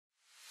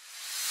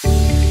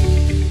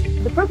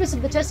The purpose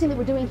of the testing that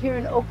we're doing here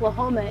in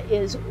Oklahoma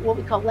is what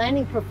we call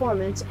landing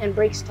performance and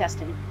brakes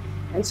testing.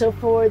 And so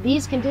for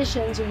these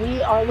conditions,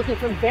 we are looking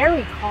for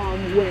very calm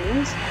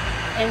winds,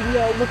 and we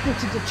are looking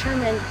to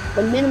determine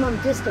the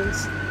minimum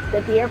distance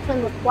that the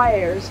airplane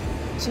requires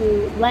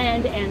to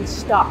land and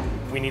stop.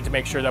 We need to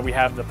make sure that we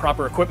have the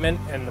proper equipment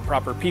and the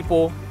proper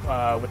people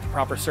with the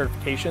proper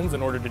certifications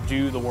in order to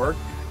do the work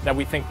that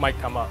we think might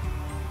come up.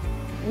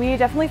 We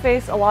definitely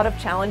face a lot of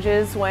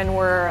challenges when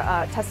we're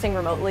testing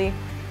remotely.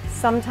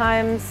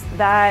 Sometimes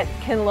that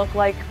can look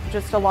like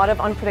just a lot of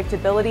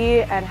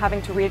unpredictability and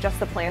having to readjust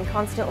the plan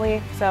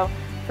constantly. So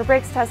for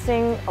brakes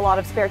testing, a lot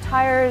of spare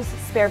tires,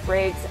 spare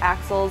brakes,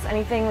 axles,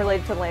 anything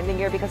related to landing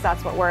gear, because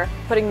that's what we're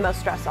putting the most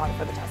stress on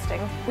for the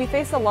testing. We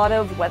face a lot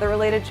of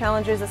weather-related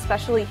challenges,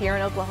 especially here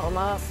in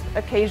Oklahoma.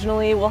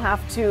 Occasionally we'll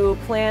have to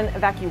plan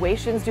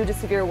evacuations due to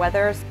severe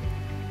weather.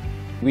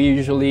 We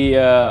usually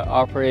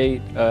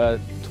operate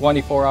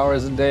 24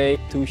 hours a day,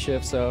 2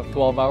 shifts of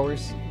 12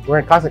 hours. We're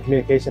in constant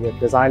communication with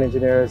design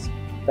engineers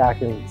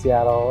back in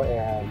Seattle,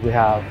 and we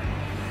have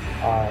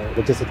our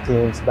logistic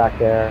teams back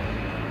there,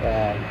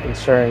 and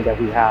ensuring that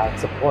we have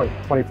support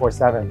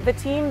 24/7. The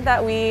team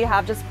that we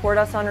have to support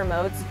us on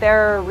remotes,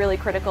 they're really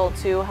critical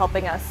to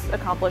helping us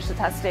accomplish the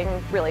testing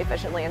really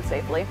efficiently and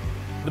safely.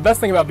 The best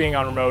thing about being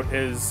on remote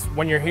is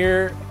when you're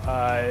here,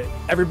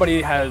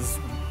 everybody has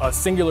a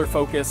singular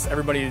focus,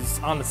 everybody's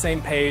on the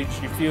same page.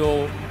 You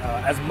feel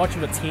as much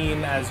of a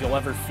team as you'll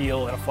ever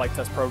feel in a flight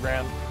test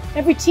program.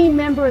 Every team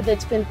member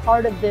that's been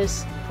part of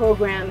this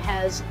program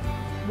has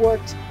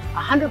worked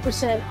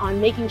 100%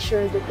 on making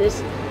sure that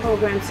this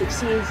program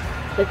succeeds,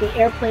 that the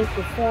airplane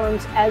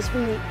performs as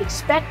we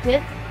expect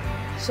it,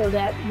 so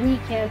that we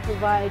can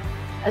provide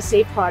a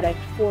safe product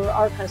for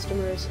our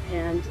customers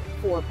and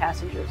for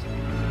passengers.